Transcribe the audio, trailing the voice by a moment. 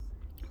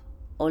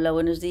Hola,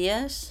 buenos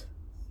días.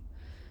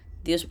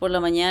 Dios por la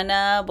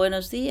mañana,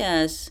 buenos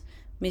días.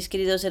 Mis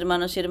queridos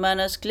hermanos y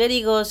hermanas,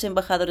 clérigos,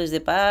 embajadores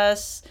de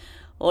paz.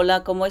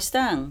 Hola, ¿cómo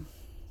están?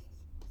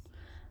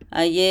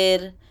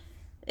 Ayer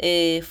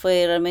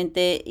fue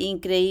realmente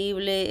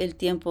increíble el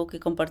tiempo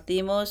que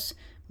compartimos.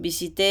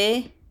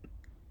 Visité,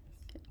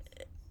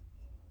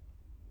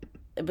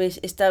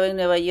 estaba en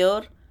Nueva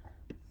York,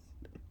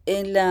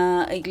 en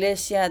la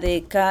iglesia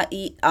de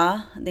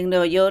KIA de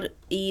Nueva York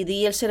y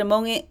di el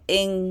sermón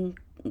en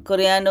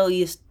coreano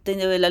y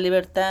tengo la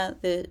libertad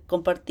de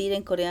compartir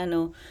en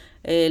coreano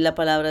la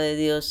palabra de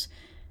Dios.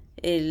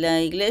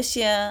 La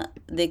iglesia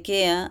de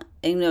KEA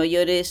en Nueva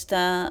York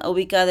está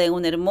ubicada en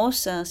una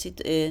hermosa,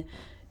 tiene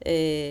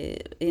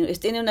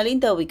una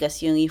linda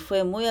ubicación y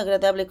fue muy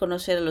agradable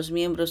conocer a los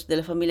miembros de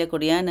la familia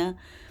coreana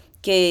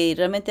que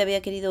realmente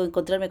había querido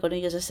encontrarme con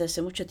ellos desde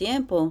hace mucho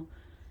tiempo.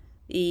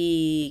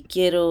 Y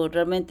quiero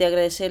realmente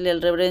agradecerle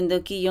al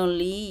reverendo Kiyon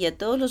Lee y a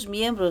todos los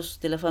miembros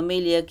de la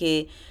familia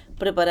que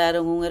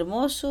prepararon un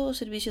hermoso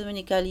servicio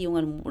dominical y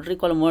un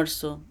rico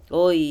almuerzo.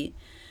 Hoy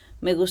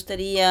me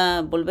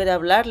gustaría volver a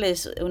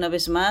hablarles una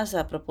vez más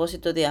a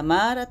propósito de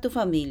amar a tu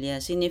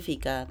familia,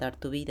 significa dar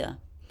tu vida.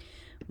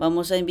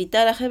 Vamos a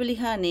invitar a Heavenly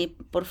Honey,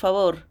 por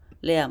favor,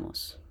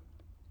 leamos.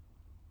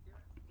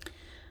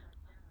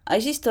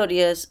 Hay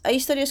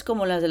historias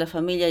como las de la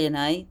familia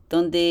Yanai,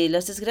 donde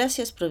las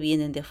desgracias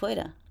provienen de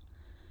afuera.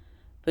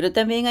 Pero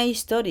también hay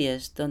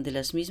historias donde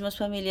las mismas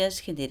familias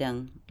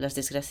generan las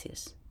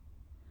desgracias.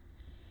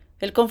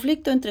 El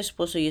conflicto entre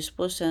esposo y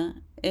esposa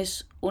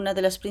es una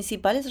de las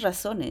principales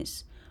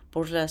razones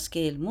por las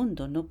que el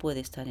mundo no puede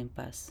estar en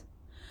paz.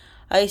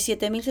 Hay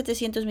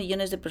 7.700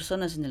 millones de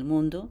personas en el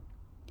mundo,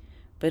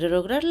 pero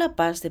lograr la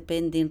paz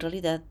depende en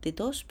realidad de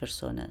dos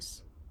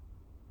personas,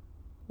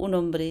 un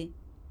hombre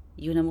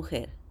y una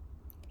mujer,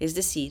 es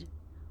decir,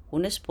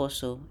 un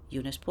esposo y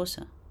una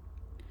esposa.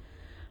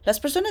 Las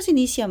personas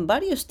inician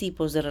varios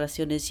tipos de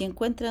relaciones y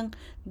encuentran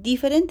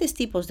diferentes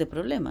tipos de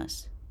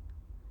problemas.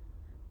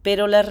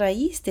 Pero la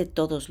raíz de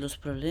todos los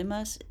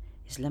problemas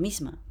es la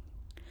misma,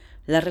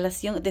 la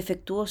relación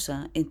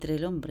defectuosa entre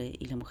el hombre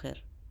y la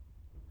mujer.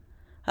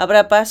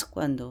 Habrá paz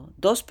cuando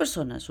dos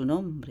personas, un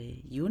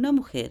hombre y una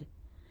mujer,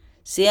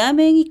 se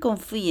amen y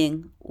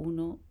confíen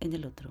uno en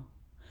el otro.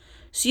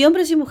 Si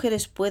hombres y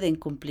mujeres pueden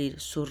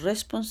cumplir su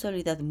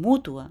responsabilidad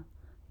mutua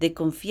de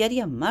confiar y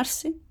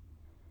amarse,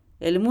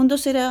 el mundo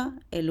será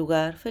el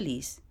lugar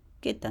feliz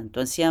que tanto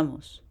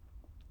ansiamos.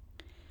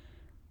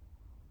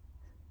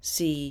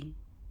 Sí,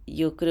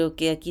 yo creo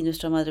que aquí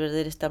nuestra Madre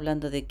Verdadera está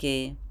hablando de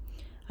que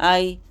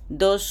hay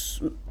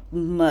dos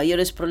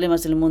mayores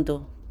problemas del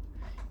mundo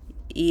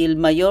y el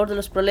mayor de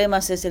los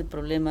problemas es el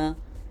problema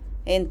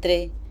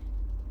entre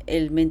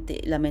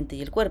la mente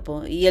y el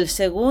cuerpo, y el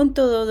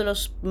segundo de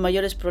los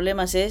mayores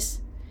problemas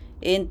es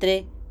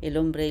entre el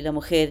hombre y la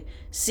mujer.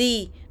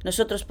 Sí,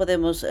 nosotros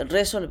podemos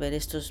resolver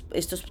estos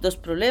dos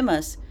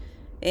problemas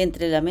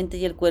entre la mente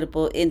y el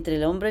cuerpo, entre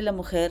el hombre y la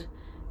mujer,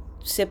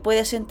 se puede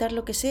asentar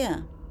lo que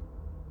sea.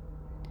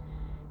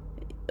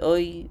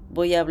 Hoy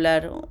voy a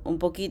hablar un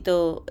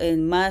poquito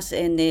más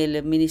en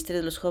el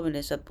Ministerio de los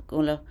Jóvenes.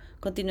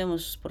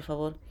 Continuemos, por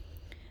favor.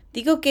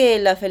 Digo que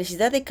la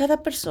felicidad de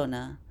cada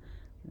persona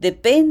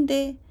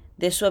depende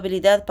de su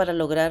habilidad para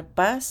lograr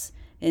paz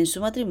en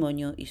su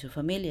matrimonio y su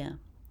familia.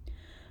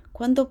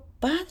 Cuando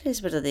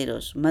padres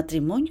verdaderos,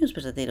 matrimonios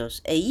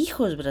verdaderos e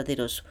hijos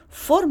verdaderos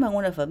forman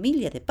una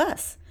familia de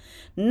paz,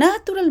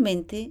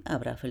 naturalmente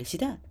habrá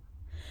felicidad.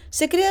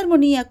 Se crea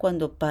armonía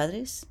cuando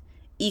padres,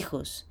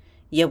 hijos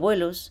y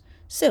abuelos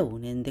se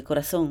unen de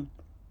corazón.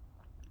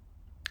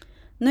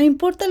 No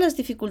importa las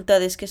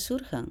dificultades que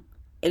surjan,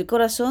 el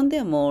corazón de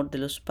amor de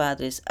los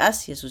padres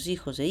hacia sus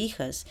hijos e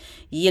hijas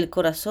y el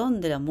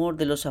corazón del amor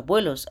de los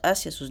abuelos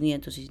hacia sus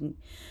nietos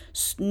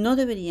no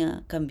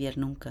debería cambiar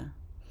nunca.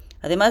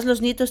 Además,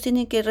 los nietos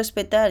tienen que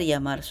respetar y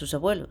amar a sus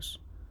abuelos.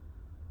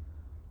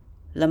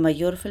 La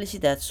mayor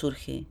felicidad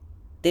surge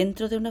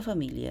dentro de una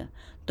familia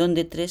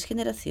donde 3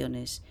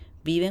 generaciones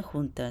viven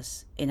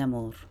juntas en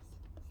amor.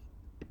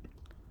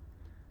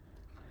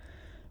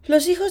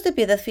 Los hijos de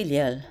piedad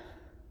filial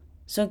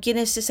son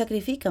quienes se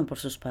sacrifican por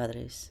sus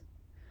padres,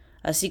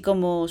 así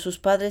como sus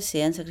padres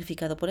se han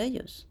sacrificado por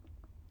ellos.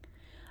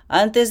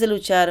 Antes de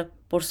luchar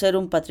por ser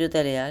un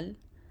patriota leal,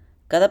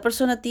 cada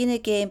persona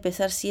tiene que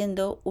empezar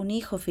siendo un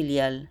hijo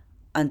filial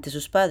ante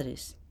sus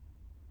padres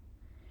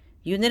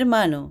y un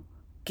hermano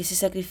que se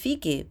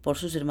sacrifique por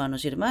sus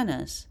hermanos y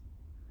hermanas.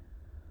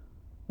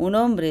 Un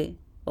hombre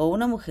o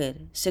una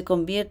mujer se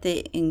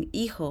convierte en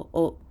hijo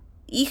o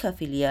hija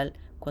filial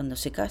cuando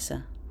se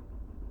casa.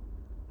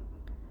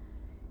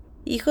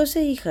 Hijos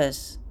e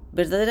hijas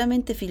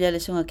verdaderamente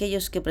filiales son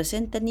aquellos que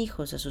presentan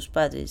hijos a sus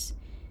padres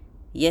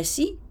y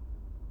así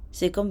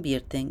se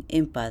convierten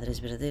en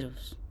padres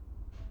verdaderos.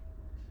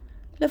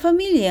 La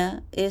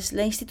familia es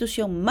la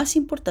institución más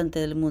importante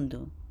del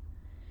mundo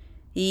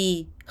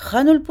y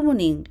Hanul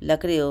Pumonin la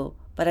creó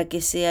para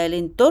que sea el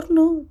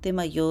entorno de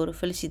mayor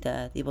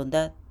felicidad y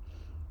bondad.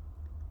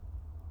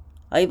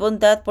 Hay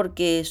bondad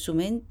porque su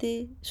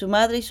mente, su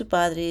madre y su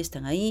padre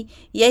están ahí,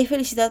 y hay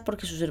felicidad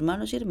porque sus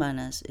hermanos y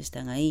hermanas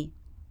están ahí.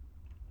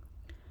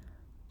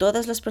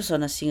 Todas las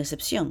personas, sin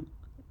excepción,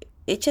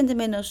 echan de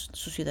menos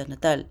su ciudad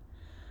natal.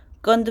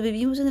 Cuando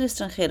vivimos en el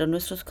extranjero,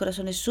 nuestros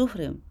corazones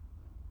sufren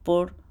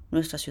por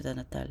nuestra ciudad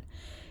natal.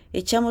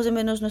 Echamos de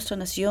menos nuestra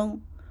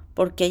nación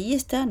porque ahí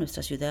está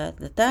nuestra ciudad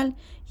natal,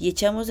 y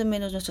echamos de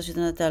menos nuestra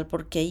ciudad natal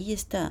porque ahí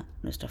está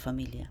nuestra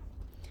familia.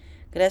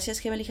 Gracias,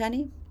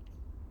 Gemelihani.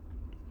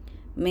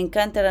 Me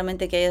encanta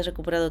realmente que hayas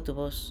recuperado tu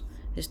voz.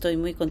 Estoy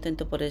muy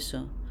contento por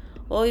eso.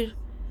 Hoy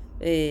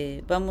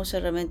vamos a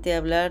realmente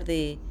hablar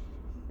en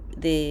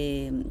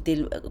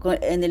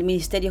el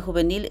Ministerio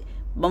Juvenil.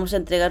 Vamos a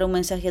entregar un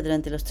mensaje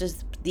durante los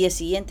 3 días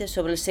siguientes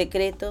sobre el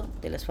secreto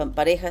de las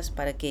parejas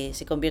para que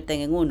se conviertan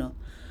en uno.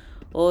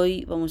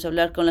 Hoy vamos a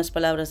hablar con las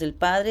palabras del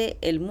Padre.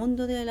 El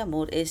mundo del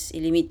amor es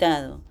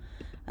ilimitado.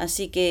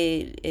 Así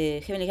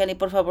que, Gemelihani,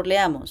 por favor,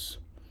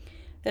 leamos.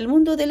 El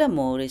mundo del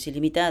amor es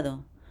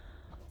ilimitado.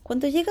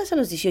 Cuando llegas a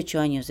los 18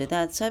 años de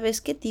edad,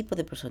 sabes qué tipo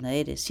de persona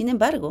eres. Sin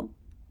embargo,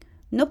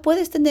 no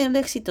puedes tener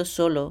éxito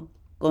solo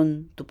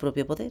con tu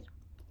propio poder.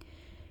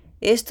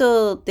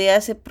 Esto te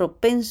hace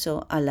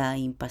propenso a la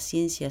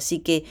impaciencia, así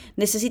que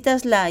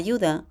necesitas la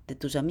ayuda de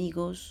tus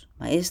amigos,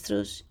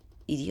 maestros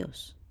y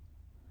Dios.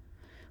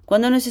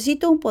 Cuando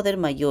necesito un poder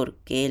mayor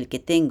que el que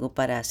tengo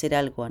para hacer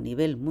algo a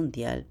nivel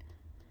mundial,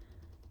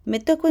 me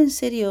toco en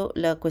serio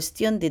la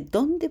cuestión de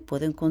dónde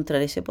puedo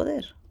encontrar ese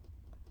poder.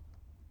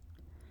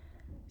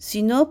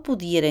 Si no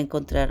pudiera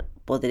encontrar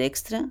poder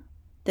extra,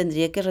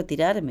 tendría que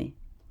retirarme.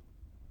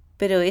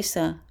 Pero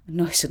esa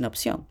no es una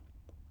opción.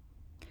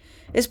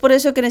 Es por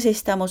eso que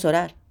necesitamos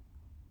orar.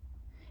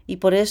 Y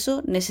por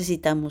eso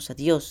necesitamos a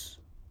Dios.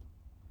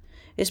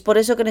 Es por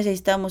eso que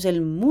necesitamos el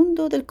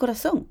mundo del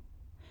corazón.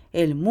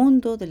 El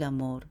mundo del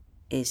amor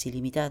es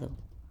ilimitado.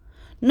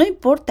 No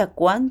importa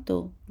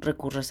cuánto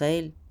recurras a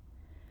él.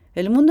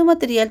 El mundo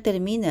material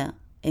termina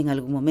en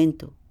algún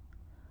momento,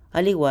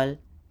 al igual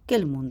que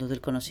el mundo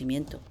del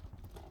conocimiento.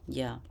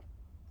 Ya,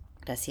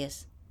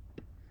 gracias.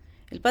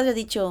 El Padre ha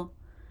dicho,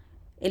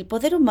 el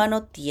poder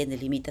humano tiene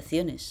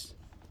limitaciones.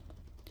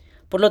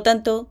 Por lo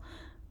tanto,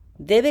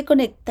 debe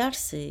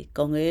conectarse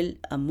con el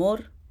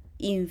amor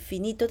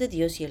infinito de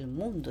Dios y el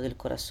mundo del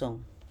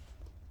corazón.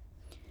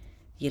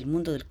 Y el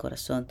mundo del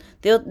corazón.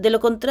 De lo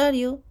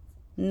contrario,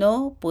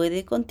 no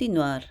puede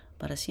continuar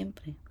para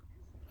siempre.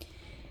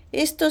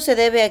 Esto se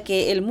debe a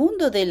que el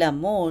mundo del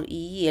amor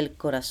y el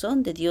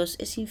corazón de Dios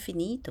es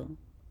infinito.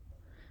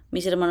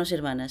 Mis hermanos y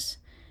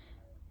hermanas,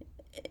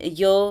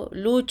 yo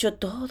lucho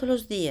todos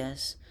los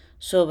días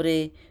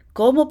sobre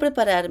cómo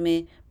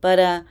prepararme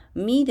para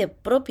mi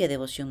propia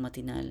devoción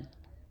matinal.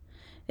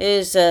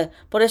 Es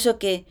por eso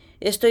que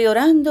estoy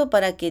orando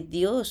para que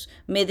Dios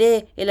me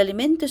dé el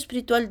alimento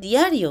espiritual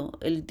diario,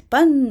 el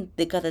pan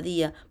de cada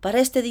día,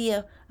 para este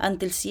día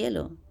ante el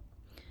cielo.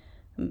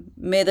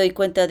 Me doy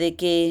cuenta de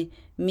que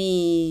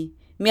mi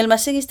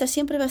almacén está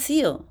siempre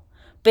vacío,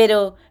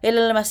 pero el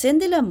almacén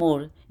del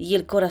amor y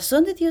el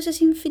corazón de Dios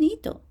es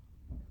infinito.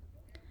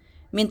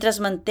 Mientras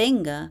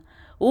mantenga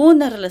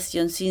una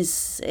relación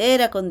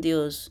sincera con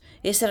Dios,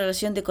 esa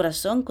relación de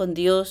corazón con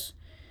Dios,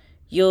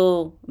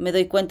 yo me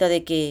doy cuenta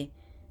de que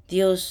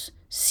Dios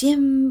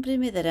siempre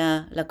me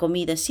dará la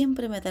comida,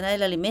 siempre me dará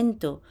el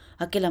alimento,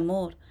 aquel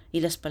amor y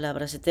las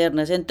palabras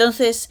eternas.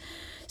 Entonces,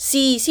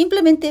 si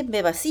simplemente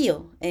me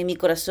vacío en mi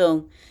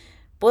corazón,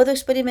 puedo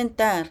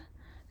experimentar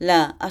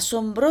la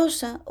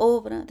asombrosa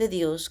obra de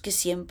Dios que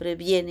siempre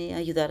viene a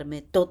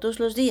ayudarme todos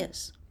los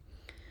días.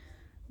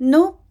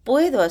 No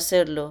puedo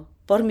hacerlo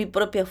por mi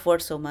propia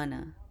fuerza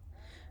humana.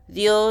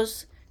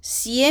 Dios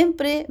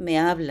siempre me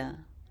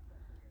habla.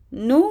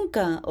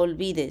 Nunca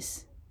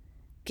olvides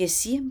que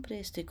siempre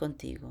estoy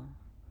contigo.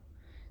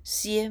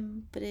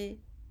 Siempre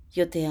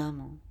yo te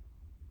amo.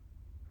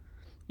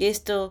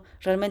 Esto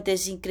realmente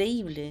es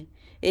increíble,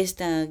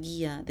 esta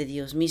guía de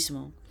Dios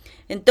mismo.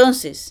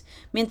 Entonces,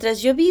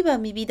 mientras yo viva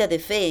mi vida de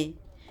fe,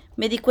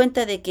 me di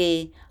cuenta de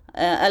que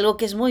algo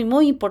que es muy,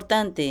 muy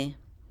importante,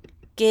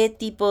 qué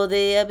tipo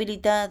de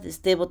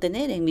habilidades debo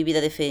tener en mi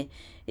vida de fe.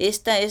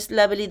 Esta es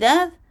la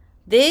habilidad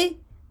de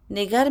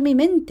negar mi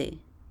mente,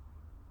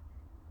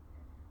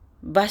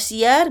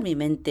 vaciar mi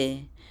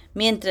mente.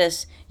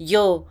 Mientras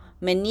yo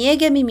me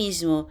niegue a mí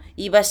mismo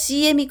y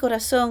vacíe mi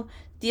corazón,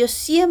 Dios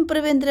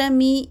siempre vendrá a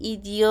mí y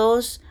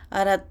Dios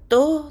hará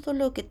todo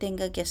lo que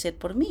tenga que hacer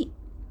por mí.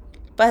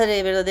 El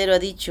Padre verdadero ha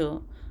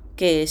dicho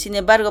que, sin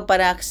embargo,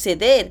 para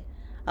acceder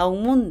a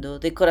un mundo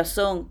de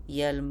corazón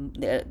y al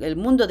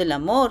mundo del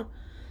amor,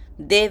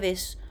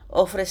 debes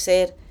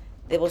ofrecer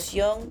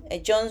devoción a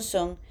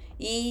Johnson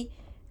y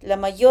la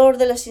mayor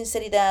de la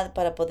sinceridad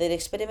para poder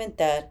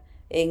experimentar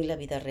en la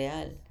vida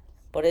real.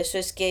 Por eso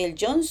es que el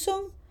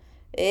Johnson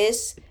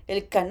es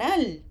el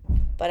canal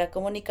para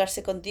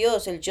comunicarse con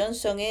Dios. El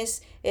Johnson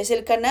es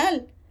el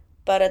canal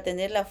para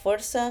tener la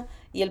fuerza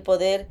y el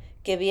poder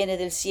que viene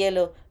del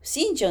cielo.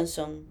 Sin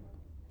Johnson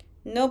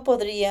no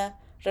podría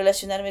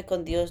relacionarme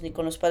con Dios ni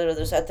con los padres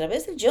de Dios. A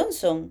través del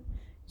Johnson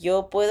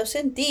yo puedo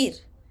sentir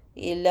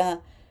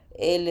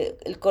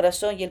el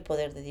corazón y el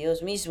poder de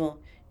Dios mismo.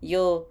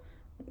 Yo,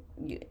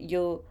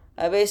 yo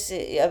a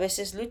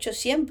veces lucho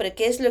siempre,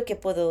 ¿qué es lo que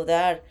puedo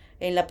dar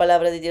en la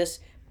palabra de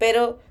Dios?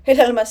 Pero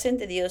el almacén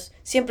de Dios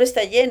siempre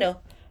está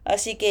lleno.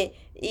 Así que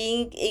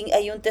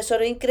hay un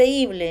tesoro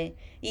increíble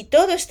y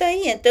todo está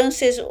ahí.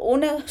 Entonces,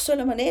 una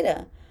sola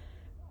manera.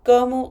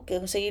 ¿Cómo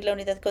conseguir la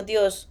unidad con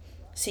Dios?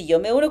 Si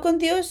yo me uno con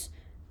Dios,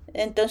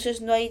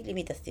 entonces no hay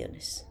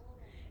limitaciones.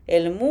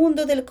 El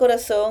mundo del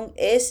corazón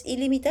es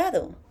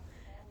ilimitado.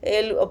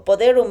 El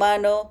poder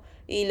humano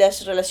y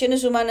las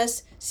relaciones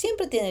humanas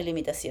siempre tienen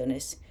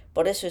limitaciones.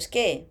 Por eso es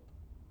que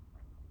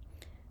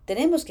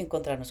tenemos que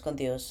encontrarnos con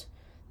Dios.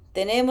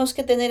 Tenemos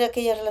que tener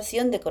aquella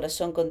relación de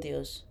corazón con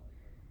Dios,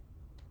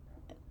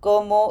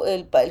 como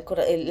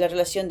la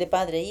relación de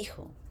padre e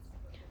hijo.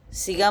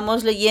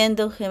 Sigamos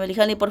leyendo,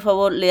 Gemelijani, por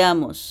favor,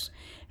 leamos.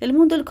 El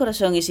mundo del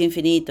corazón es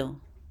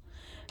infinito.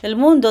 El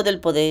mundo del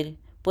poder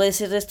puede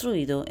ser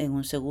destruido en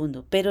un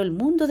segundo, pero el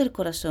mundo del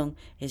corazón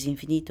es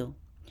infinito.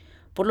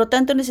 Por lo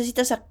tanto,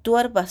 necesitas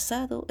actuar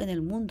basado en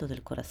el mundo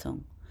del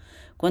corazón.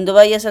 Cuando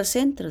vayas al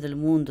centro del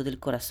mundo del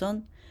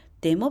corazón,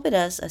 te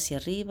moverás hacia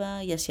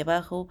arriba y hacia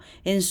abajo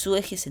en su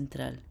eje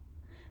central.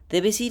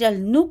 Debes ir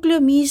al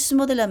núcleo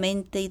mismo de la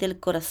mente y del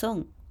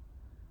corazón.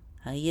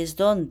 Ahí es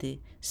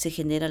donde se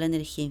genera la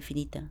energía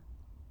infinita.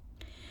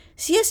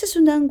 Si haces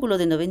un ángulo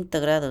de 90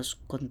 grados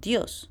con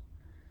Dios,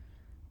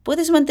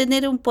 puedes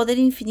mantener un poder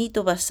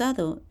infinito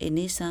basado en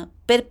esa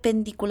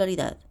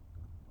perpendicularidad.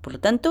 Por lo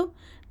tanto,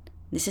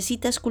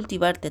 necesitas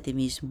cultivarte a ti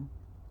mismo.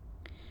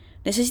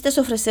 Necesitas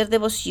ofrecer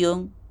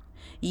devoción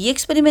y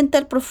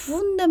experimentar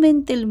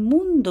profundamente el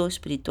mundo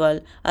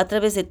espiritual a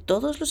través de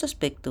todos los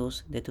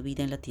aspectos de tu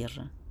vida en la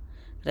tierra.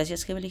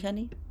 Gracias,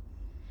 Gemelihani.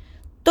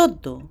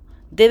 Todo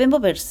debe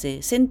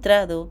moverse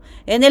centrado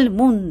en el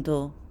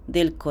mundo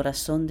del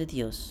corazón de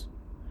Dios.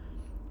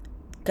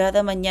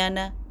 Cada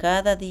mañana,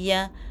 cada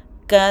día,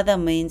 cada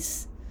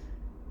mes,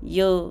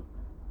 yo,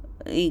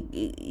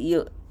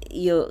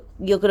 yo,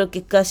 yo creo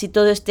que casi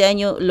todo este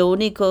año lo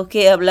único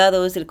que he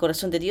hablado es del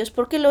corazón de Dios,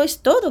 porque lo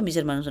es todo, mis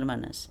hermanos y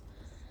hermanas.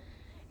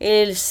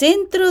 El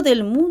centro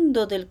del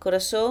mundo del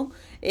corazón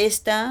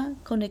está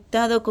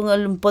conectado con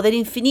el poder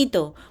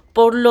infinito.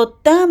 Por lo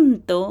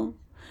tanto,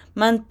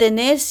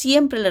 mantener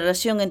siempre la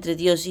relación entre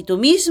Dios y tú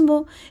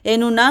mismo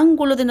en un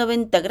ángulo de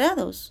 90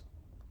 grados.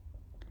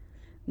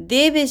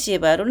 Debes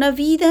llevar una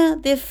vida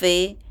de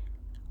fe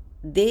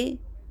de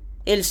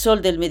el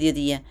sol del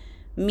mediodía.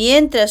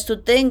 Mientras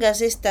tú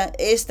tengas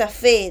esta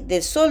fe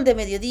del sol de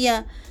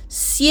mediodía,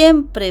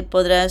 siempre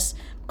podrás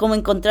como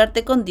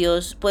encontrarte con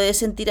Dios, puedes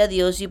sentir a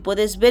Dios y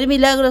puedes ver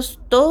milagros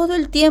todo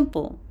el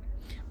tiempo.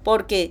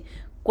 Porque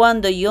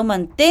cuando yo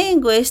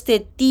mantengo este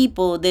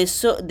tipo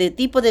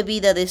de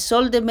vida de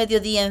sol de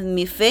mediodía en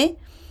mi fe,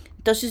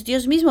 entonces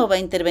Dios mismo va a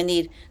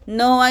intervenir.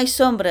 No hay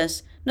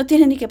sombras, no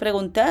tiene ni que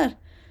preguntar.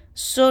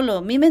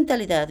 Solo mi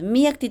mentalidad,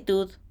 mi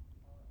actitud,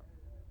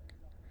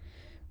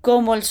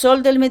 como el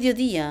sol del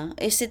mediodía,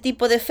 ese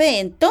tipo de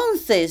fe,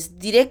 entonces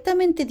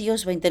directamente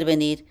Dios va a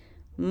intervenir,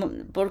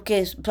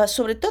 porque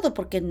sobre todo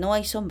porque no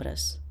hay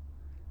sombras.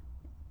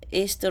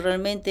 Esto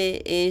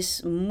realmente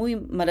es muy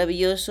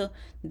maravilloso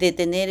de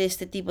tener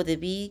este tipo de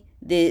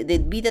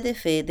vida de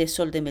fe de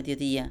sol de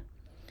mediodía.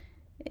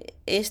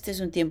 Este es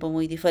un tiempo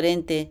muy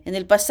diferente. En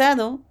el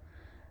pasado,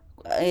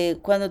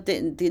 cuando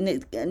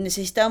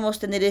necesitamos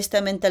tener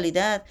esta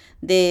mentalidad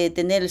de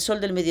tener el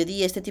sol del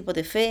mediodía, este tipo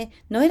de fe,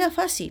 no era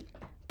fácil,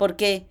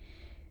 porque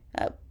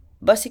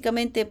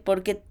básicamente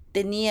porque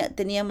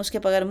teníamos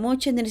que pagar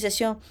mucha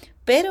indemnización,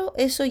 pero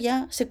eso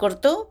ya se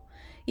cortó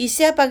y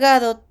se ha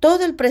pagado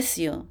todo el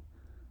precio.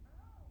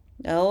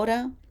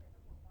 Ahora,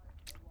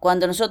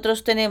 cuando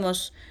nosotros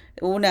tenemos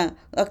una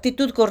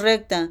actitud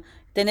correcta,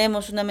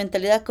 tenemos una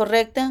mentalidad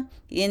correcta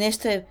y en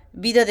esta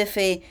vida de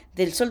fe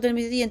del sol del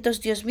mediodía,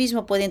 entonces Dios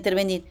mismo puede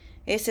intervenir.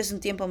 Este es un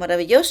tiempo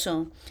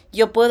maravilloso.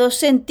 Yo puedo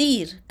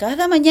sentir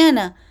cada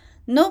mañana.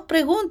 No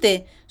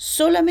pregunte,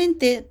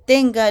 solamente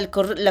tenga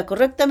la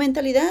correcta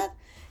mentalidad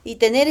y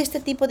tener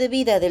este tipo de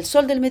vida del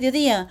sol del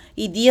mediodía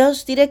y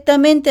Dios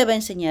directamente va a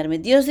enseñarme,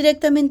 Dios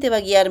directamente va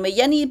a guiarme.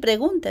 Ya ni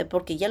pregunte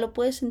porque ya lo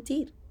puede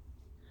sentir.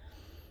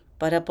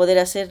 Para poder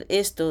hacer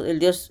esto, el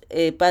Dios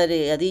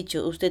Padre ha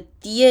dicho, usted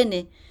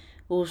tiene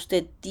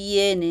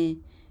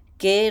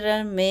que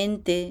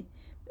realmente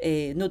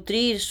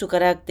nutrir su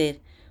carácter.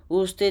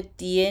 Usted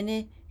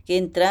tiene que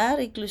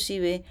entrar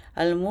inclusive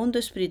al mundo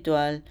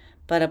espiritual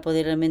para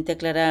poder realmente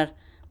aclarar.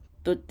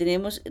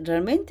 Tenemos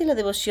realmente la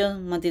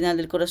devoción matinal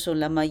del corazón,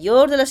 la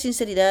mayor de las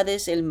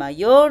sinceridades, el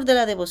mayor de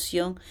la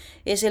devoción,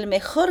 es el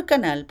mejor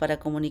canal para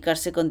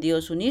comunicarse con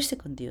Dios, unirse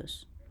con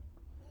Dios.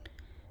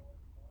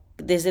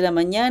 Desde la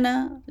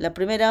mañana, la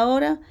primera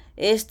hora,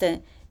 es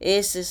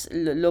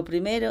lo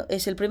primero,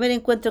 es el primer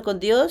encuentro con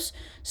Dios.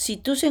 Si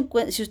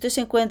usted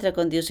se encuentra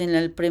con Dios en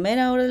la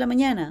primera hora de la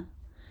mañana,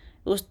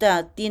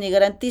 usted tiene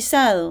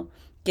garantizado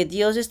que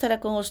Dios estará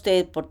con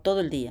usted por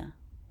todo el día.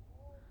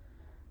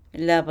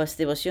 La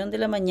devoción de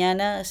la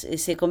mañana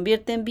se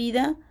convierte en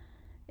vida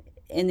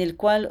en el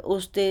cual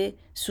usted,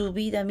 su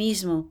vida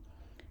mismo,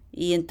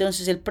 y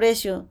entonces el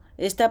precio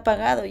está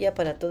pagado ya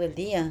para todo el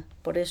día.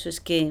 Por eso es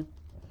que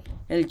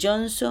el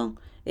Johnson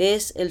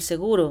es el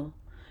seguro.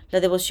 La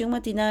devoción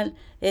matinal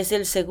es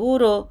el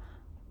seguro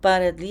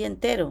para el día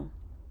entero.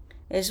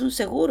 Es un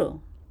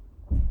seguro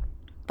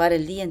para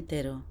el día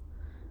entero,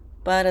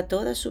 para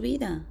toda su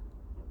vida.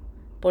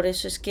 Por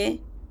eso es que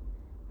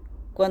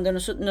cuando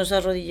nos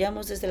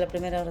arrodillamos desde la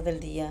primera hora del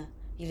día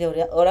y le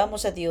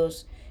oramos a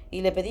Dios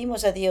y le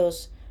pedimos a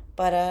Dios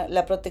para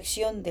la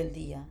protección del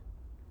día,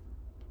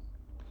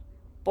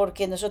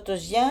 porque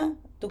nosotros ya,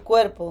 tu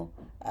cuerpo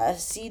ha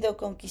sido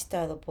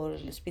conquistado por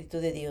el Espíritu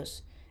de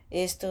Dios.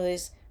 Esto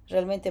es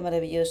realmente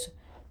maravilloso.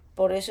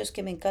 Por eso es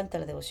que me encanta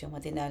la devoción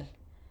matinal.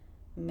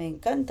 Me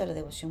encanta la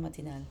devoción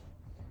matinal.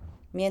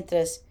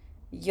 Mientras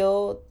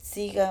yo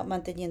siga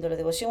manteniendo la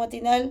devoción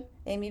matinal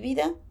en mi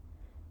vida,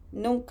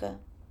 nunca,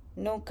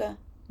 nunca,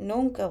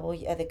 nunca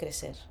voy a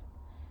decrecer.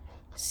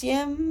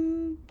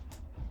 Siempre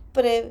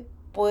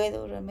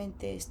puedo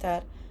realmente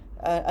estar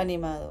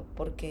animado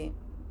porque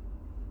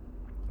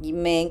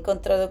me he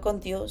encontrado con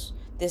Dios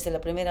desde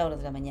la primera hora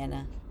de la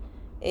mañana.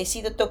 He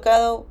sido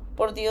tocado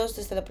por Dios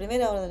desde la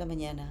primera hora de la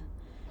mañana.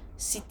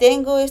 Si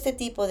tengo este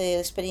tipo de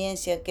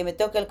experiencia que me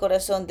toca el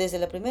corazón desde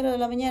la primera hora de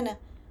la mañana,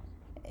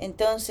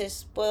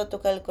 entonces puedo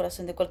tocar el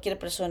corazón de cualquier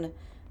persona.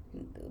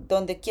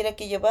 Donde quiera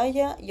que yo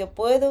vaya, yo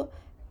puedo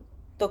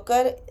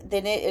tocar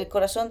el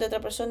corazón de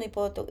otra persona y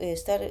puedo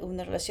estar en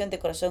una relación de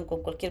corazón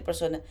con cualquier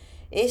persona.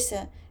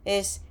 Ese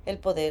es el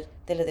poder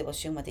de la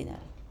devoción matinal.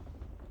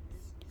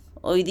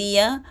 Hoy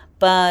día,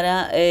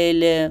 para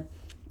el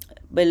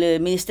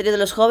Ministerio de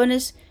los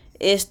Jóvenes,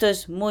 esto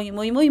es muy,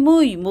 muy, muy,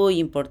 muy, muy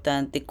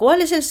importante.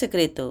 ¿Cuál es el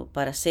secreto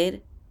para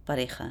ser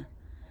pareja?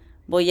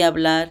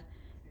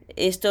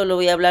 Esto lo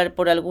voy a hablar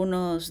por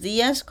algunos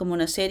días como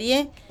una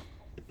serie.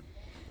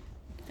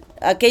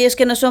 Aquellos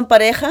que no son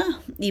pareja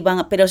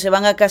pero se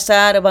van a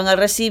casar, van a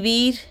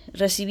recibir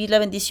la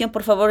bendición,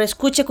 por favor,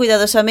 escuche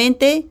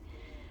cuidadosamente.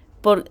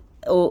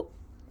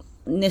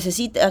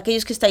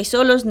 Aquellos que estáis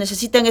solos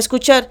necesitan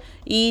escuchar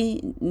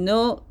y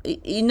no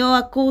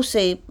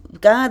acuse.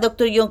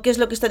 Doctor John, ¿qué es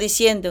lo que está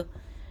diciendo?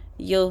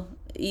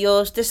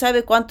 Usted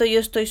sabe cuánto yo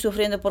estoy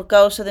sufriendo por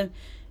causa de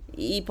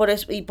y por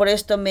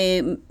esto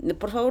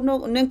por favor,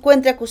 no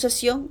encuentre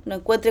acusación, no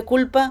encuentre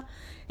culpa.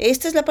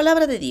 Esta es la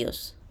palabra de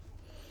Dios.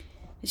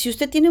 Si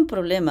usted tiene un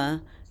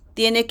problema,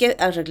 tiene que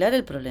arreglar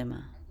el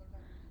problema.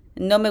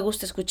 No me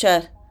gusta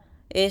escuchar.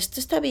 Esto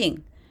está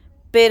bien,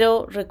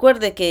 pero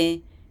recuerde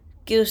que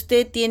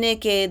usted tiene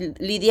que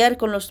lidiar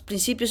con los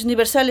principios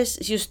universales.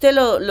 Si usted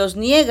los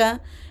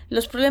niega,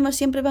 los problemas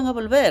siempre van a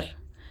volver.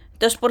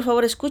 Entonces, por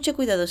favor, escuche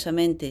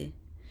cuidadosamente.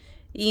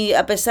 Y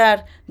a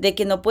pesar de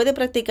que no puede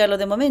practicarlo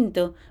de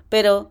momento,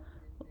 pero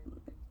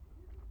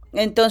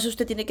entonces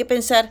usted tiene que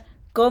pensar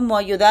cómo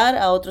ayudar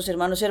a otros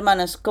hermanos y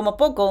hermanas. Como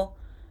poco,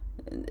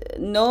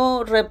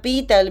 no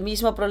repita el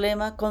mismo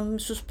problema con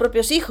sus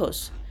propios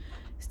hijos.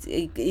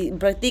 Y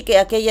practique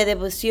aquella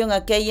devoción,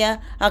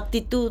 aquella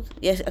actitud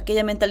y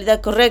aquella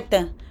mentalidad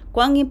correcta.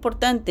 Cuán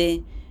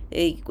importante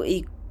y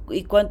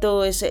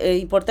cuánto es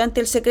importante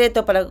el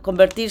secreto para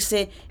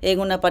convertirse en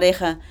una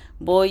pareja.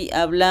 Voy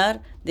a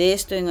hablar de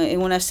esto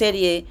en una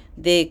serie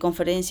de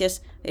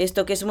conferencias,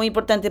 esto que es muy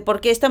importante,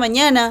 porque esta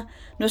mañana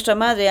nuestra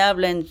madre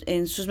habla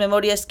en sus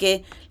memorias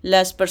que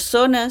las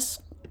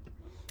personas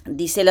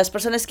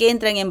que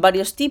entran en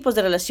varios tipos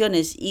de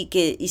relaciones y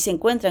se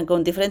encuentran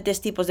con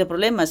diferentes tipos de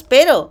problemas,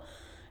 pero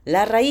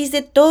la raíz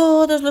de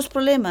todos los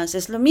problemas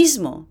es lo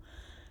mismo: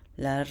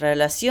 la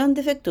relación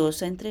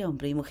defectuosa entre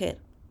hombre y mujer.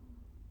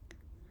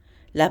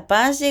 La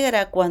paz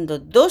llegará cuando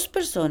dos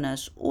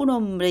personas, un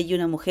hombre y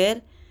una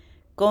mujer,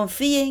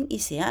 confíen y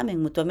se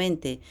amen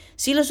mutuamente.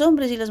 Si los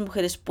hombres y las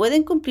mujeres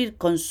pueden cumplir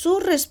con su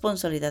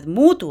responsabilidad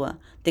mutua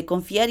de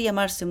confiar y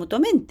amarse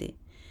mutuamente,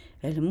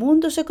 el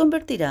mundo se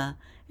convertirá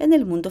en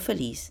el mundo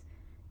feliz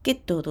que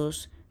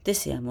todos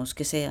deseamos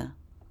que sea.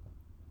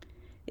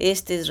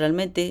 Este es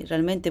realmente,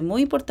 realmente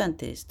muy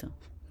importante esto.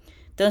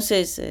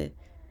 Entonces,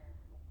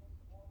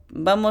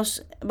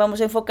 vamos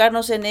a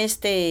enfocarnos en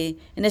este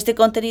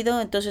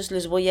contenido. Entonces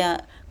les voy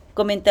a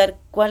comentar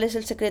cuál es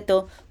el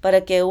secreto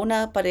para que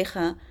una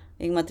pareja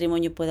en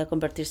matrimonio pueda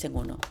convertirse en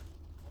uno.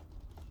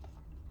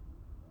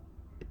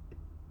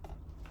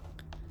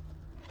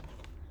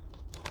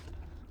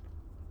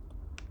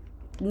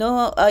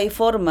 No hay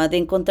forma de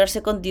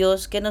encontrarse con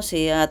Dios que no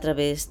sea a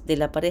través de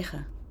la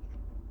pareja.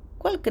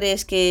 ¿Cuál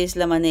crees que es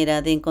la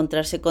manera de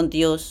encontrarse con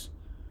Dios?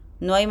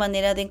 No hay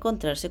manera de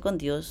encontrarse con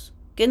Dios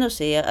que no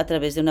sea a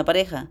través de una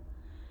pareja.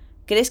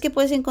 ¿Crees que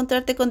puedes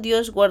encontrarte con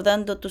Dios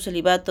guardando tu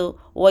celibato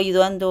o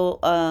ayunando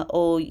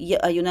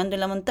en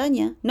la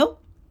montaña? No.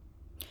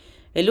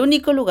 El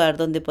único lugar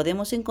donde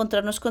podemos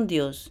encontrarnos con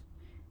Dios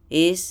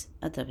es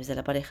a través de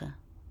la pareja.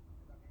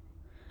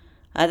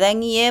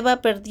 Adán y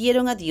Eva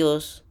perdieron a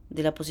Dios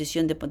de la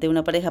posición de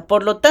una pareja.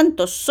 Por lo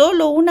tanto,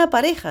 solo una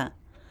pareja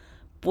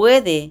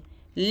puede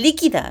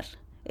liquidar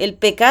el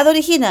pecado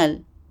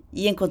original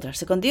y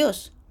encontrarse con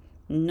Dios.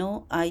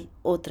 No hay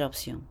otra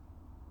opción.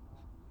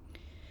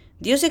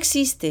 Dios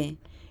existe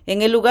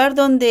en el lugar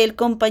donde el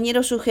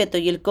compañero sujeto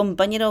y el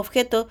compañero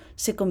objeto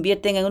se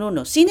convierten en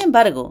uno. Sin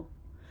embargo,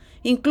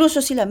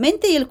 incluso si la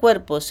mente y el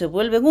cuerpo se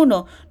vuelven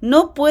uno,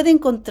 no puede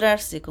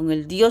encontrarse con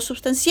el Dios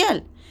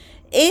sustancial.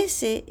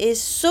 Ese es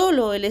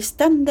solo el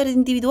estándar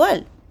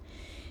individual.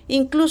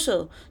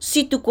 Incluso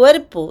si tu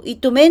cuerpo y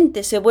tu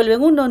mente se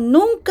vuelven uno,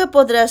 nunca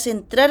podrás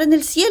entrar en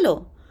el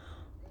cielo.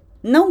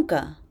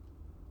 Nunca.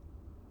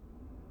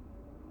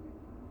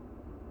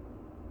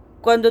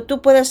 Cuando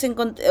tú puedas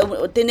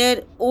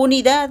tener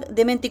unidad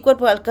de mente y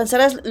cuerpo,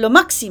 alcanzarás lo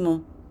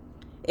máximo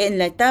en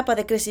la etapa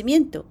de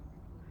crecimiento.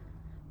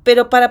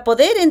 Pero para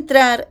poder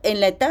entrar en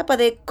la etapa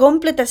de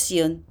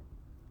completación,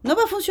 no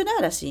va a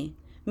funcionar así,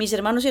 mis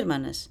hermanos y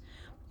hermanas,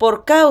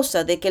 por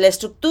causa de que la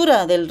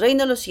estructura del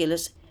reino de los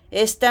cielos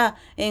está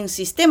en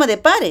sistema de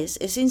pares,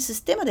 es en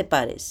sistema de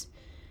pares.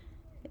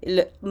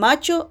 El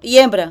macho y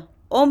hembra,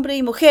 hombre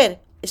y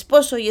mujer,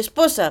 esposo y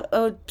esposa,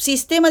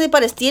 sistema de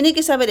pares. Tiene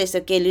que saber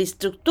eso, que la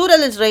estructura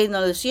del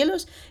reino de los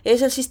cielos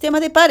es el sistema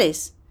de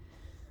pares.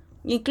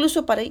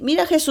 Incluso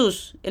mira a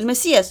Jesús, el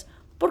Mesías,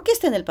 ¿por qué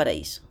está en el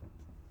paraíso?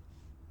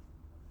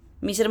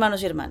 Mis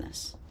hermanos y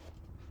hermanas,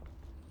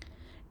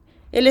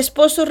 el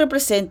esposo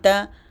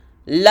representa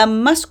la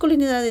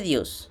masculinidad de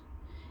Dios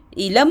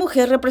y la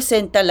mujer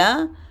representa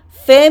la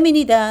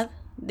feminidad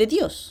de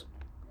Dios.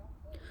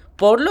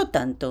 Por lo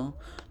tanto,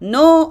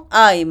 no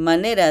hay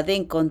manera de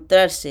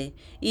encontrarse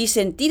y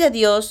sentir a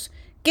Dios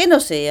que no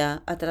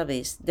sea a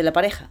través de la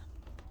pareja.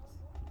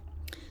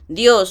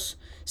 Dios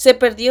se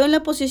perdió en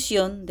la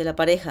posición de la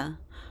pareja,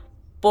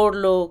 por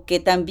lo que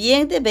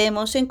también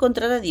debemos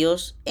encontrar a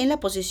Dios en la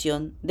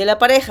posición de la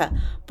pareja.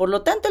 Por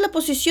lo tanto, la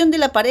posición de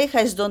la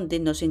pareja es donde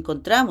nos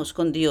encontramos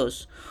con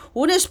Dios.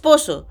 Un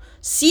esposo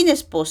sin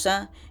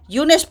esposa y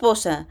una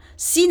esposa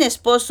sin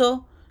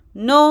esposo,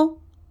 no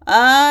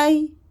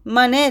hay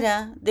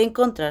manera de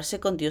encontrarse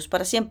con Dios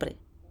para siempre.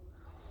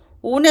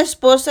 Una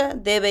esposa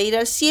debe ir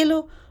al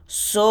cielo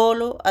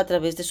solo a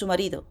través de su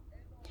marido.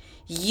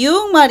 Y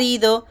un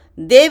marido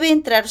debe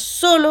entrar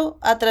solo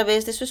a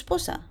través de su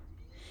esposa.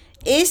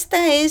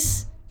 Esta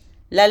es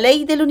la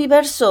ley del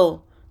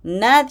universo.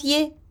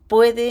 Nadie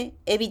puede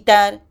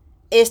evitar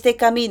este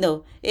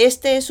camino.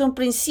 Este es un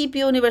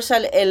principio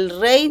universal.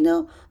 El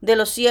reino de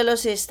los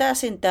cielos está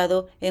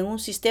asentado en un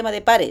sistema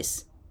de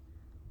pares.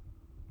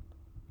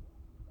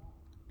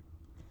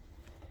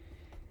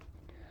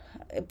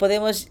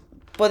 Podemos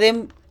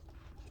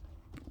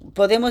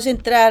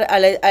entrar a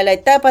la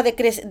etapa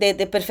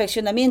de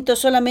perfeccionamiento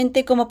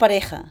solamente como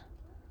pareja.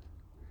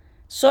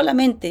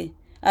 Solamente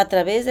a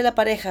través de la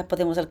pareja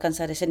podemos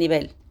alcanzar ese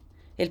nivel.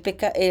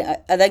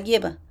 Adán y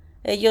Eva,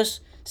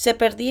 ellos se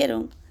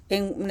perdieron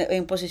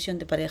en posición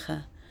de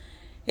pareja.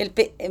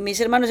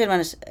 Mis hermanos y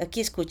hermanas, aquí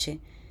escuche.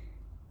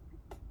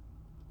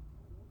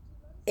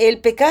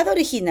 El pecado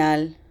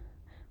original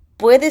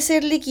puede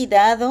ser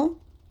liquidado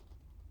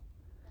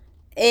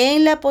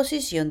en la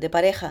posición de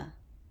pareja.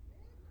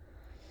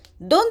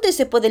 ¿Dónde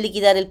se puede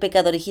liquidar el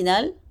pecado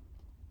original?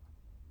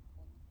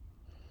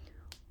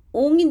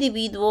 Un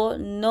individuo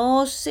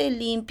no se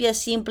limpia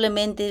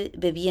simplemente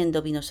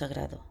bebiendo vino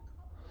sagrado.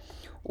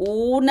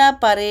 Una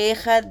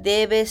pareja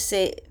debe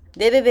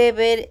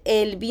beber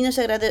el vino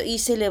sagrado y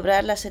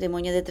celebrar la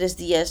ceremonia de 3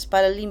 días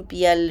para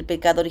limpiar el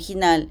pecado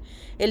original.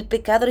 El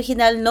pecado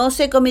original no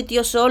se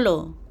cometió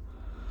solo.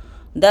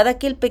 Dada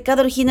que el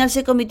pecado original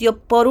se cometió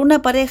por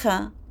una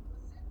pareja,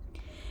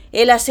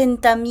 el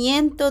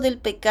asentamiento del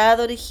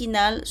pecado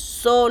original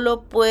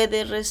solo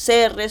puede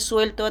ser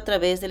resuelto a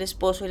través del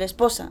esposo y la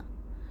esposa.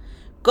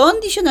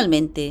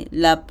 Condicionalmente,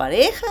 la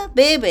pareja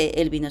bebe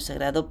el vino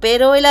sagrado,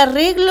 pero el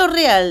arreglo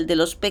real de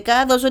los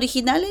pecados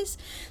originales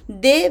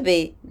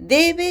debe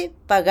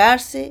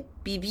pagarse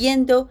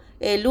viviendo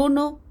el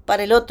uno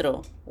para el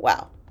otro.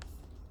 ¡Wow!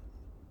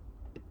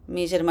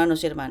 Mis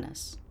hermanos y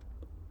hermanas,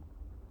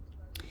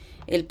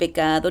 el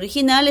pecado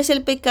original es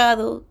el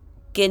pecado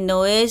que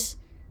no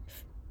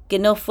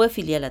fue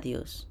filial a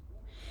Dios.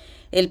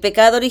 El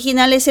pecado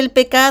original es el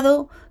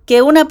pecado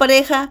que una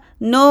pareja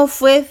no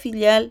fue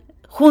filial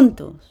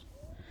juntos.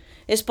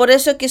 Es por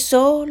eso que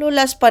solo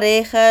las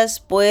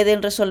parejas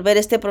pueden resolver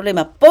este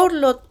problema. Por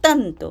lo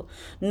tanto,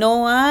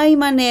 no hay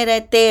manera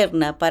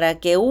eterna para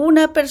que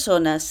una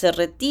persona se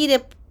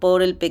retire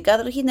por el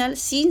pecado original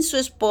sin su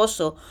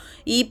esposo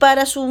y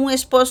para un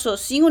esposo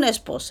sin una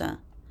esposa.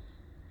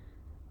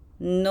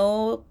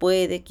 No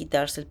puede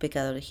quitarse el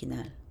pecado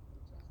original.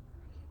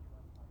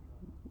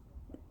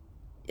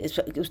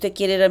 ¿Usted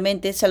quiere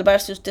realmente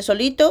salvarse usted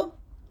solito?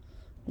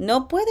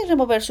 No puede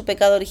remover su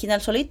pecado original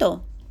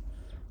solito.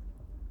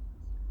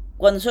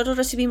 Cuando nosotros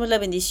recibimos la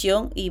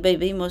bendición y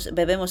bebemos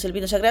el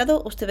vino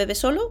sagrado, ¿usted bebe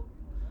solo?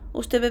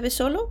 ¿Usted bebe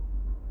solo?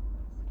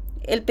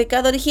 El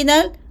pecado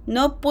original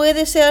no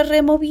puede ser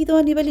removido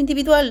a nivel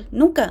individual,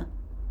 nunca.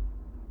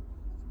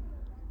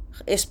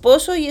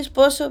 Esposo y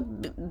esposo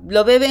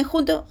lo beben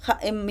juntos,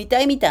 en mitad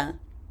y mitad.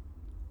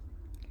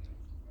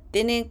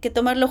 Tienen que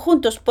tomarlo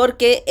juntos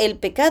porque el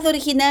pecado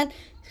original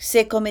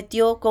se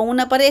cometió con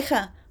una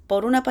pareja,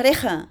 por una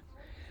pareja.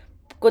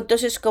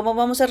 Entonces, ¿cómo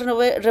vamos a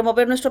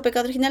remover nuestro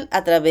pecado original?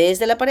 A través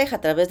de la pareja,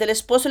 a través del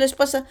esposo o la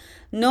esposa.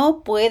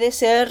 No puede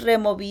ser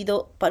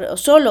removido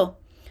solo.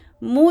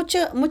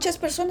 Muchas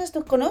personas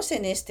no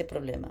conocen este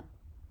problema.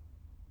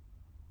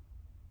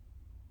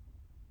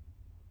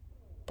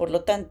 Por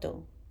lo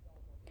tanto,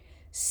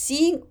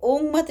 sin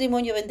un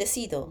matrimonio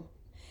bendecido,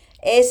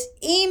 es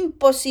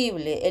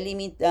imposible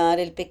eliminar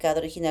el pecado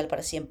original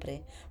para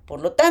siempre.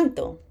 Por lo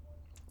tanto,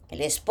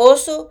 el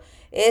esposo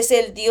es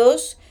el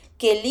Dios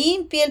que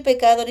limpia el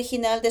pecado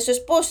original de su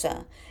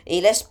esposa.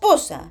 Y la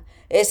esposa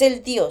es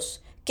el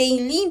Dios que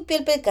limpia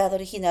el pecado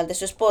original de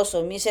su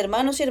esposo. Mis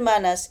hermanos y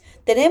hermanas,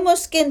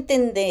 tenemos que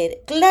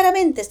entender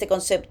claramente este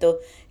concepto.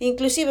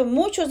 Inclusive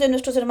muchos de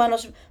nuestros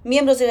hermanos,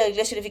 miembros de la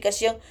Iglesia de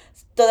Unificación,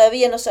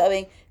 todavía no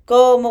saben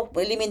cómo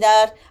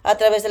eliminar a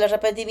través del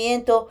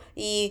arrepentimiento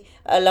y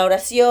a la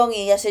oración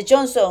y hace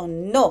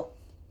Johnson. No,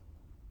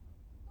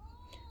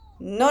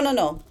 no, no,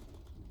 no.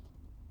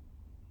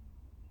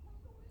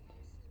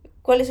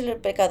 ¿Cuál es el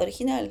pecado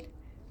original?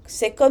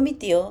 Se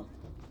cometió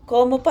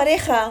como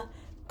pareja,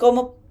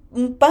 como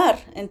un par.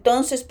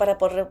 Entonces, para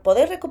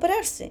poder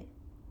recuperarse,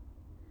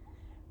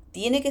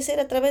 tiene que ser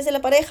a través de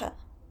la pareja.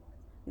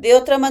 De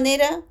otra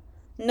manera,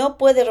 no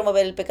puede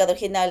remover el pecado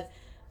original.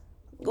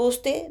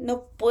 Usted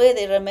no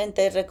puede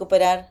realmente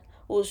recuperar.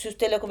 Si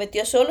usted lo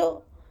cometió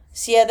solo,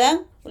 si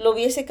Adán lo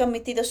hubiese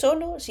cometido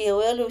solo, si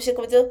Eva lo hubiese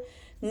cometido...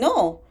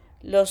 No,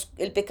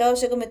 el pecado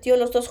se cometió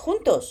los dos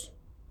juntos.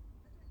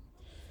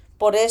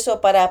 Por eso,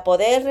 para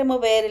poder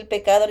remover el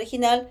pecado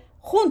original,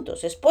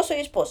 juntos, esposo y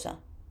esposa.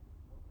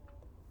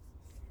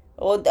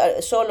 O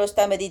solo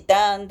está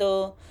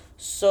meditando,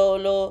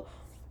 solo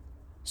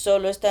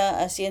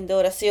está haciendo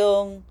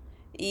oración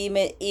y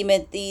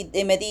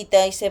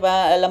medita y se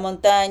va a la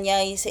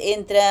montaña y se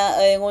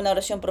entra en una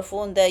oración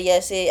profunda y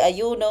hace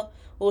ayuno.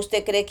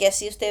 ¿Usted cree que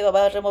así usted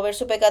va a remover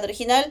su pecado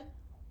original?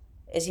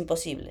 Es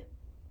imposible.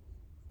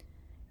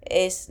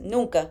 Es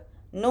nunca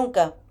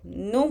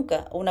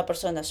una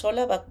persona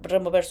sola va a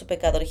remover su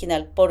pecado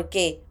original. ¿Por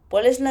qué?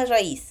 ¿Cuál es la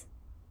raíz?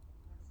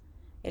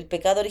 El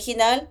pecado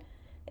original,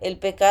 el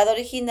pecado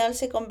original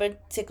se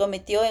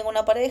cometió en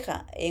una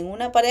pareja.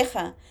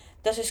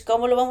 Entonces,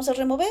 ¿cómo lo vamos a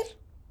remover?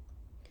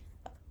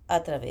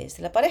 A través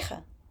de la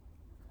pareja,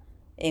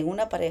 en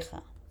una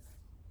pareja.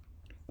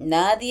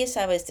 Nadie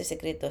sabe este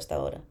secreto hasta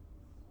ahora.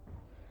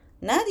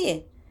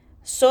 Nadie.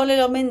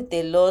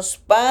 Solamente los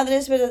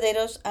padres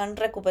verdaderos han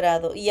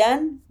recuperado y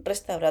han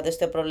restaurado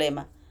este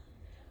problema.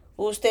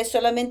 ¿Usted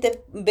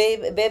solamente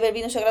bebe el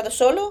vino sagrado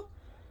solo?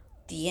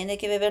 Tiene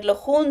que beberlo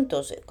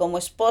juntos, como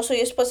esposo y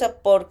esposa,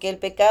 porque el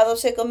pecado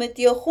se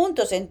cometió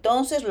juntos,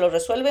 entonces lo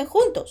resuelven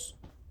juntos.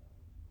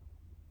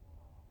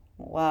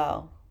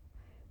 ¡Wow!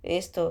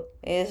 Esto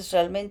es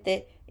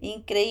realmente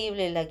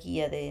increíble, la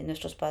guía de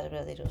nuestros padres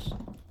verdaderos.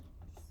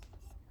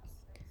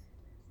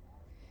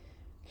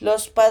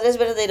 Los padres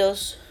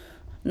verdaderos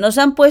nos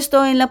han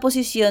puesto en la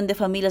posición de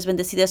familias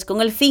bendecidas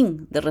con el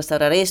fin de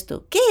restaurar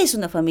esto. ¿Qué es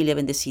una familia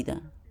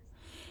bendecida?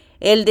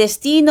 El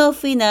destino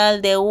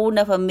final de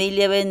una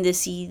familia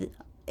bendecida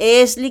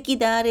es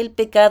liquidar el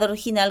pecado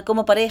original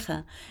como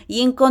pareja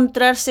y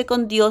encontrarse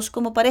con Dios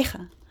como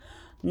pareja.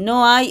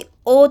 No hay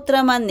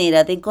otra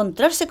manera de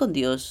encontrarse con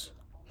Dios.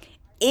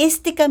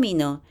 Este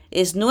camino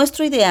es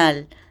nuestro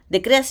ideal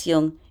de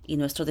creación y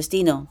nuestro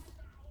destino.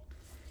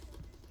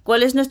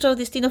 ¿Cuál es nuestro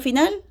destino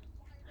final?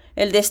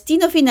 El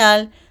destino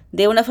final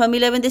de una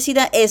familia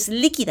bendecida es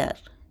liquidar,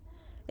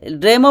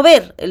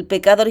 remover el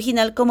pecado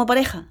original como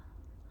pareja.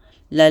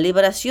 La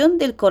liberación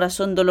del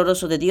corazón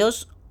doloroso de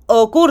Dios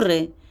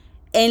ocurre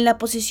en la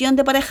posición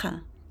de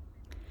pareja.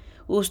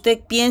 ¿Usted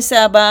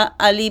piensa va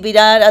a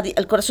liberar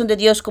al corazón de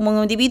Dios como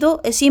un individuo?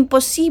 Es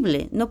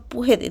imposible, no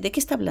puede. ¿De qué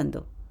está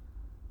hablando?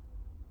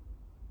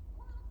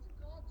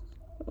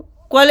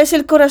 ¿Cuál es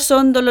el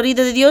corazón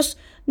dolorido de Dios?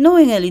 No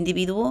en el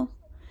individuo.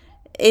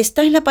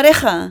 Está en la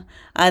pareja.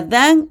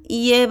 Adán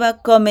y Eva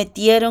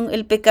cometieron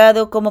el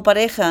pecado como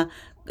pareja,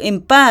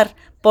 en par.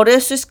 Por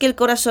eso es que el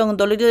corazón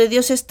dolorido de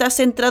Dios está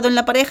centrado en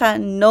la pareja,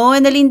 no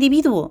en el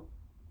individuo.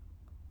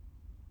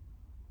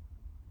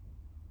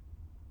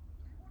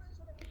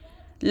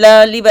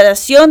 La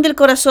liberación del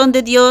corazón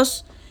de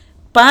Dios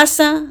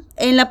pasa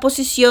en la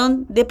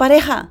posición de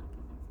pareja.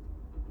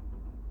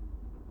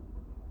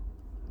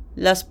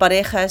 Las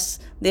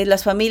parejas de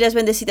las familias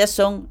bendecidas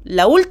son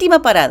la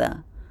última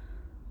parada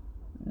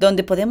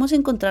donde podemos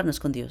encontrarnos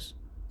con Dios.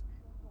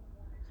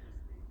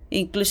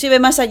 Inclusive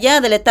más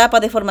allá de la etapa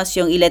de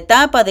formación y la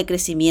etapa de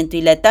crecimiento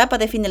y la etapa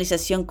de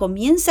finalización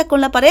comienza con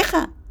la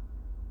pareja.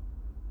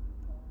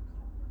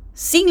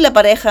 Sin la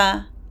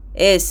pareja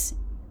es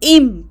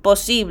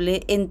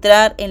imposible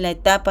entrar en la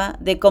etapa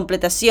de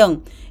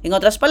completación. En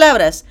otras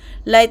palabras,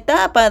 la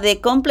etapa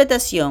de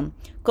completación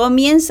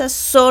comienza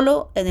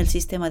solo en el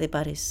sistema de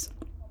pares.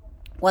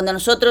 Cuando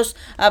nosotros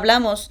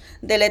hablamos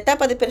de la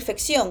etapa de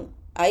perfección,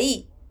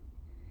 ahí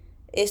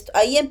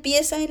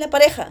empieza en la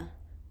pareja,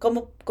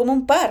 como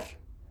un par.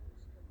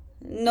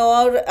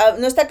 No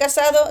está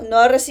casado, no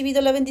ha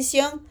recibido la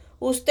bendición,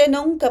 usted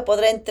nunca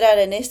podrá entrar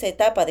en esta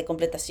etapa de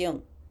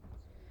completación.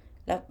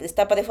 la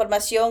etapa de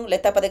formación, la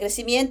etapa de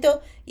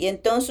crecimiento, y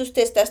entonces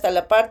usted está hasta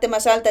la parte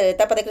más alta de la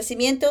etapa de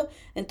crecimiento,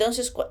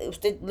 entonces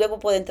usted luego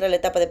puede entrar a la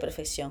etapa de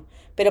perfección.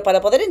 Pero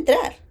para poder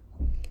entrar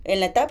en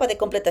la etapa de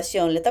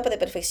completación, la etapa de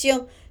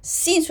perfección,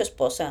 sin su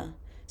esposa,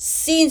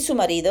 sin su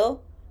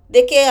marido,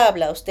 ¿de qué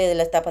habla usted de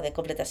la etapa de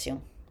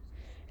completación?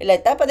 En la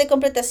etapa de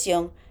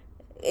completación,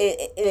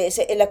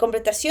 la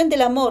completación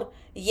del amor,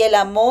 y el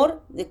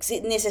amor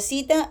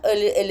necesita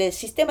el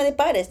sistema de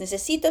pares,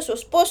 necesita a su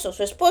esposo,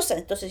 su esposa.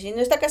 Entonces, si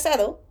no está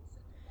casado,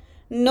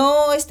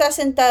 no está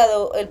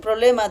sentado el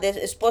problema de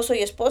esposo y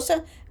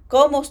esposa,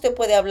 ¿cómo usted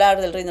puede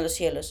hablar del reino de los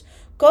cielos?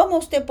 ¿Cómo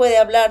usted puede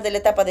hablar de la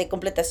etapa de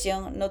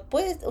completación? No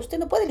puede, usted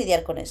no puede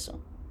lidiar con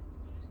eso.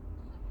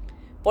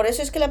 Por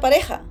eso es que la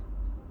pareja,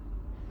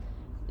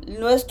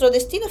 nuestro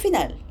destino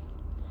final,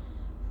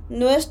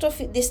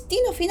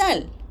 destino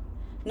final,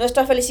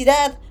 nuestra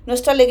felicidad,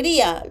 nuestra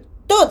alegría,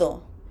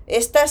 todo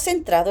está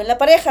centrado en la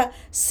pareja,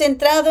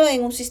 centrado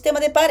en un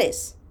sistema de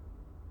pares.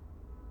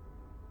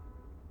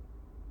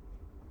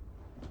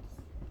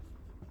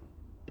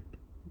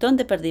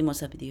 ¿Dónde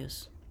perdimos a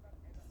Dios?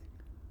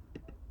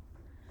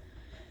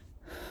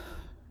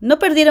 No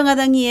perdieron a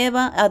Adán y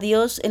Eva a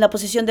Dios en la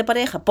posición de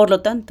pareja. Por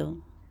lo tanto,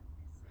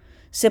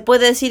 se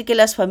puede decir que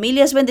las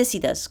familias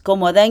bendecidas,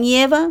 como Adán y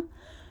Eva,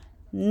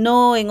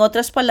 no, en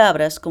otras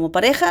palabras, como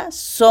pareja,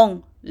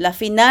 son la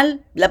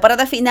final, la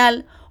parada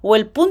final o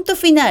el punto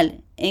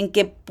final en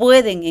que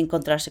pueden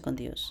encontrarse con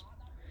Dios.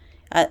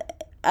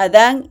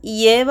 Adán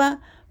y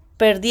Eva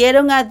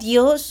perdieron a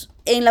Dios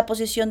en la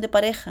posición de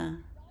pareja.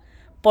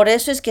 Por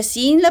eso es que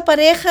sin la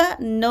pareja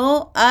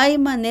no hay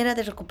manera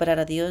de recuperar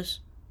a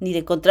Dios ni de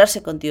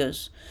encontrarse con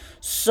Dios.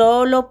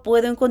 Solo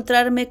puedo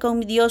encontrarme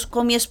con Dios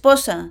con mi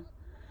esposa.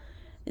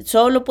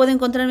 Solo puedo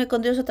encontrarme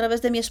con Dios a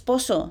través de mi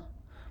esposo.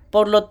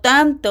 Por lo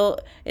tanto,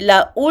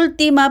 la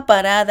última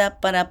parada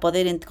para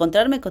poder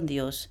encontrarme con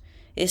Dios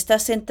está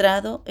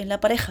centrado en la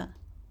pareja.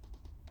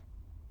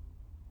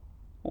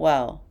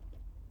 Wow.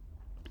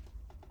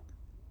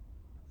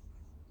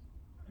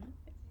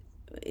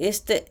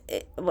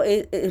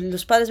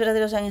 Los padres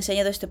verdaderos han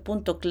enseñado este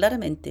punto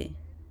claramente.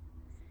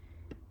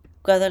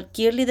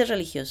 Cualquier líder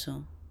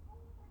religioso.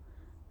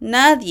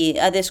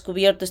 Nadie ha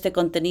descubierto este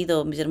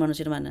contenido, mis hermanos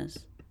y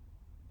hermanas.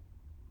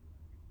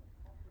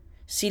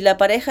 Si la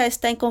pareja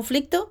está en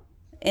conflicto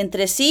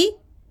entre sí,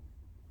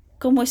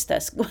 ¿cómo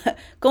estás?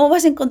 ¿Cómo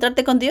vas a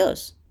encontrarte con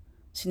Dios?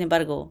 Sin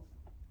embargo,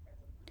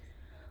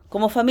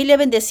 como familia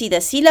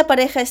bendecida, si la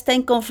pareja está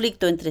en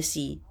conflicto entre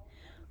sí,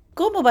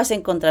 ¿cómo vas a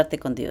encontrarte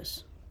con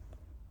Dios?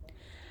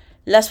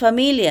 Las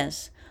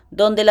familias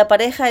donde la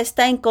pareja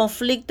está en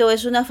conflicto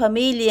es una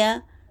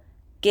familia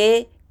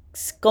que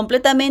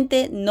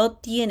completamente no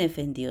tiene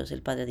fe en Dios,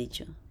 el Padre ha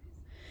dicho.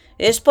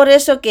 Es por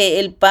eso que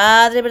el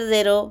Padre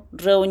verdadero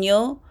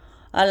reunió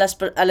a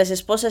las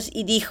esposas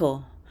y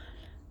dijo,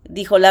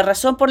 la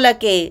razón por la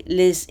que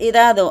les he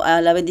dado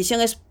a la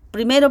bendición es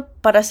primero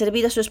para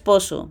servir a su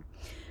esposo,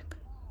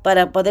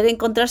 para poder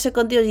encontrarse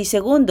con Dios, y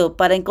segundo,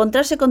 para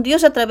encontrarse con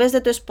Dios a través de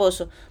tu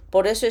esposo.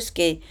 Por eso es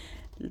que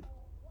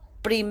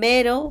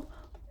primero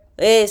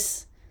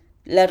es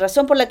la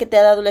razón por la que te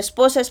ha dado la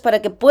esposa es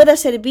para que puedas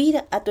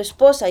servir a tu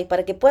esposa y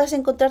para que puedas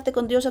encontrarte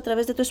con Dios a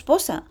través de tu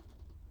esposa.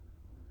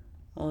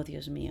 Oh,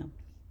 Dios mío.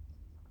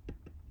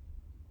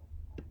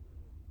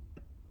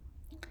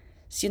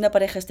 Si una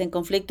pareja está en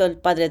conflicto, el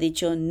Padre ha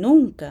dicho,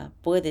 nunca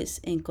puedes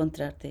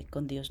encontrarte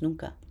con Dios,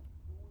 nunca.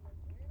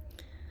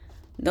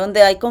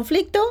 Donde hay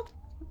conflicto,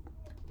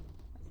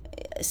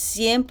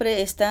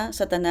 siempre está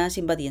Satanás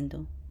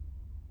invadiendo.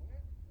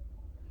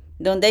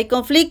 Donde hay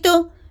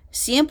conflicto,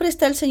 siempre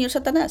está el Señor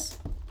Satanás.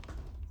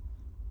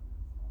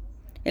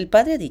 El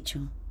Padre ha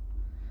dicho,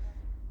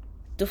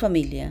 tu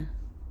familia,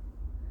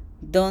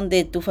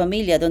 donde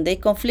hay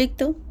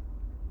conflicto,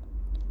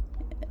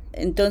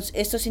 entonces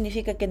esto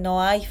significa que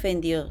no hay fe en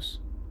Dios.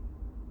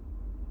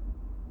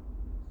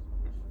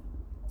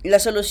 La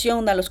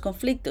solución a los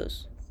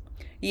conflictos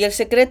y el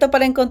secreto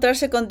para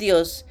encontrarse con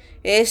Dios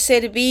es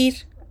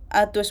servir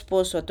a tu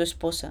esposo, a tu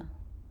esposa,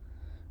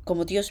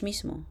 como Dios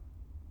mismo.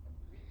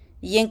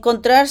 Y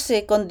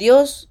encontrarse con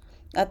Dios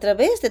a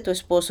través de tu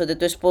esposo, de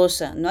tu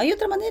esposa. No hay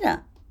otra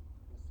manera.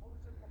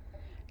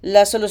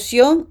 La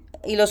solución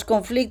y los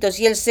conflictos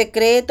y el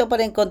secreto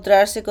para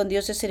encontrarse con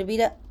Dios es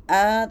servir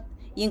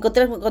y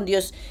encontrar con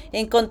Dios,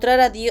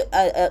 encontrarse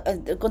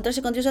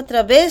con Dios a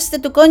través de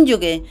tu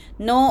cónyuge.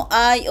 No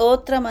hay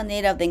otra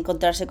manera de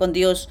encontrarse con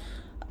Dios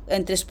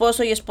entre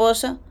esposo y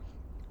esposa,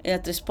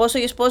 entre esposo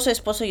y esposa,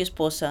 esposo y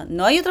esposa.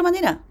 No hay otra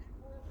manera.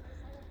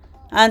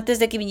 Antes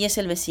de que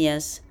viniese el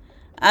Mesías,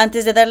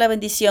 antes de dar la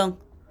bendición,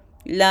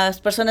 las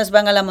personas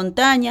van a la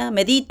montaña,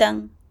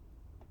 meditan.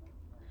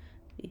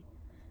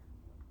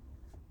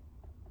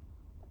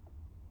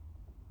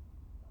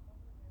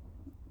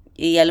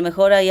 Y a lo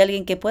mejor hay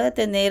alguien que pueda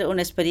tener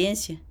una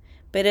experiencia,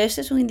 pero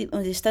ese es un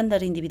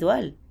estándar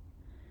individual.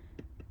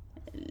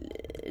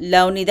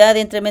 La unidad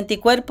entre mente y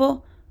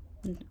cuerpo,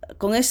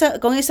 con ese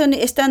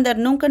estándar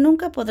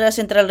nunca podrás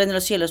entrar al reino de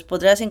los cielos.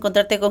 Podrás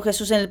encontrarte con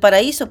Jesús en el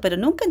paraíso, pero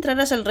nunca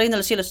entrarás al reino de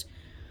los cielos.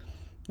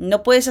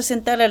 No puedes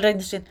asentar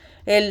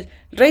el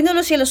reino de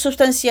los cielos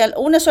sustancial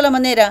una sola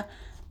manera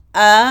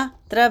a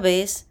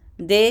través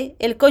de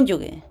el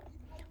cónyuge.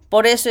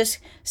 Por eso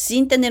es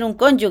sin tener un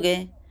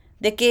cónyuge,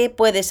 ¿de qué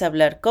puedes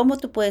hablar? ¿Cómo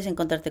tú puedes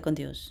encontrarte con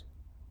Dios?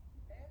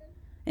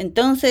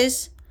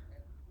 Entonces,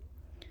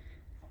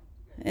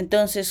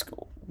 entonces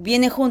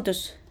vienen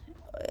juntos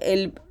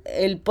el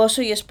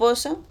esposo y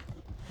esposa.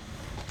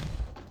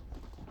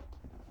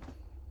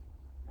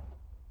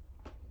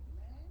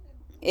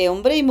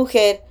 Hombre y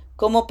mujer,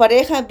 como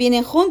pareja,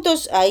 vienen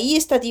juntos, ahí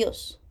está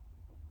Dios.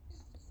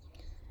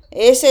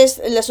 Esa es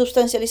la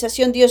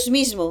sustancialización, Dios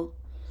mismo.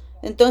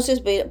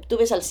 Entonces, ¿tú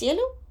ves al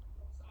cielo?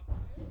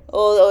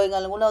 ¿O en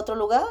algún otro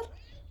lugar?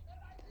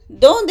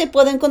 ¿Dónde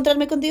puedo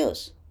encontrarme con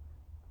Dios?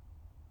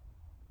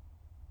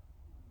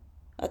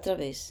 A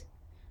través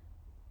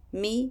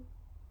mi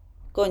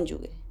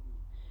cónyuge,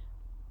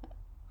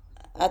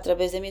 a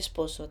través de mi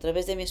esposo, a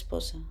través de mi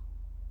esposa.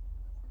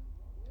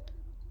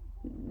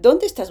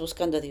 ¿Dónde estás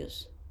buscando a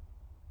Dios?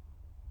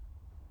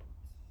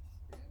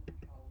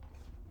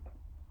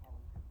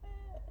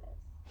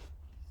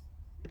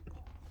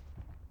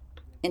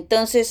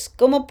 Entonces,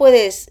 cómo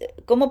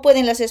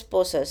pueden las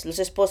esposas, los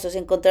esposos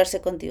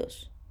encontrarse con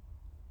Dios?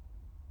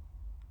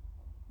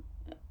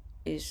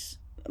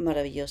 Es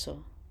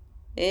maravilloso.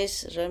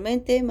 Es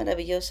realmente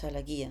maravillosa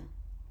la guía.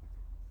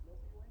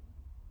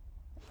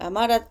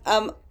 Amar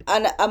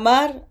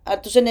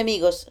a tus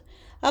enemigos.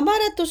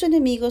 Amar a tus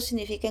enemigos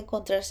significa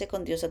encontrarse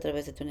con Dios a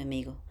través de tu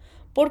enemigo.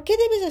 ¿Por qué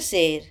debes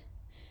hacer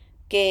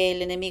que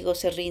el enemigo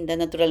se rinda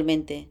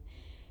naturalmente?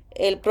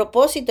 El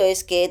propósito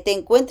es que te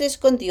encuentres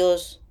con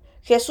Dios.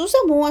 Jesús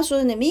amó a su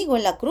enemigo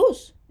en la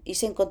cruz y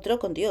se encontró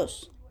con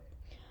Dios.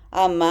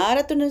 Amar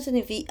a tu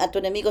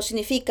enemigo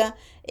significa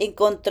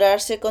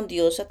encontrarse con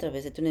Dios a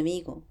través de tu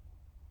enemigo.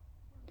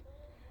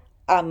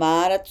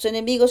 Amar a tus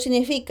enemigos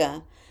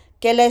significa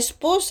que la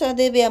esposa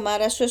debe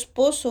amar a su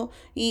esposo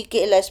y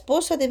que la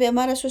esposa debe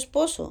amar a su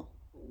esposo.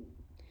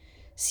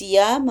 Si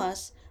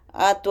amas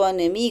a tu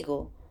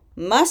enemigo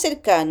más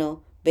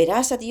cercano,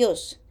 verás a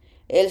Dios.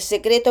 El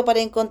secreto para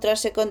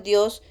encontrarse con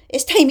Dios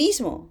está ahí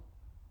mismo.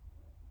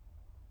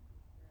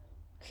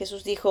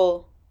 Jesús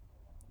dijo,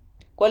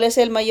 ¿cuál es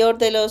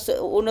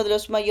uno de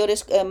los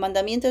mayores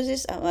mandamientos?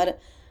 Es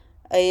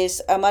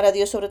amar a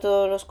Dios sobre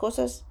todas las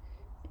cosas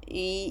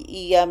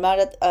y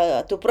amar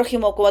a tu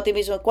prójimo como a ti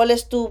mismo. ¿Cuál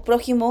es tu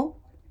prójimo?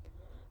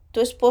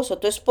 Tu esposo,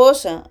 tu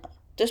esposa,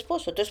 tu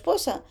esposo, tu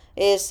esposa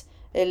es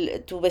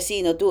tu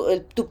vecino,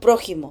 tu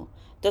prójimo.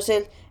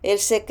 Entonces el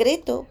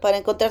secreto para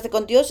encontrarte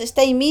con Dios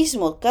está ahí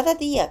mismo, cada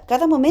día,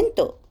 cada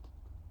momento.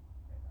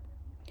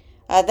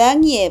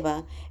 Adán y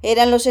Eva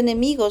eran los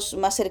enemigos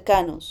más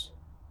cercanos.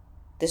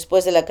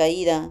 Después de la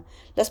caída,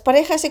 las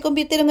parejas se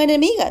convirtieron en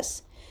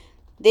enemigas.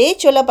 De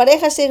hecho, la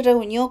pareja se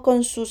reunió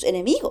con sus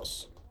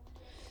enemigos.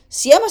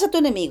 Si amas a tu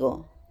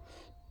enemigo,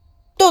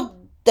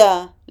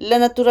 toda la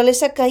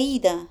naturaleza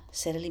caída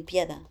será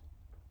limpiada.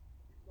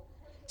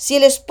 Si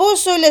el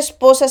esposo y la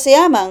esposa se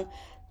aman,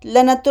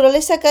 la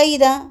naturaleza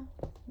caída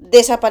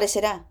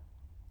desaparecerá.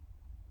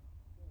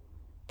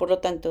 Por lo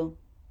tanto,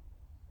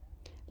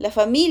 la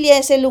familia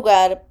es el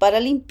lugar para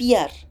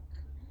limpiar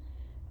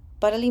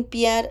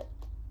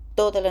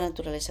toda la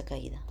naturaleza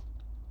caída.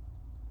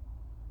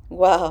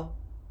 ¡Wow!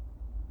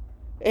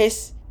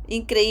 Es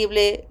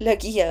increíble la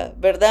guía,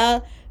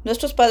 ¿verdad?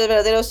 Nuestros padres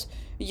verdaderos,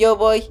 yo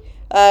voy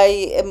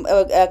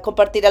a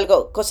compartir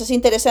cosas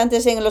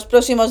interesantes en los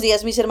próximos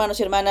días, mis hermanos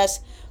y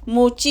hermanas.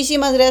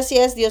 Muchísimas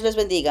gracias, Dios les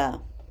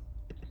bendiga.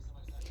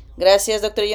 Gracias, doctor.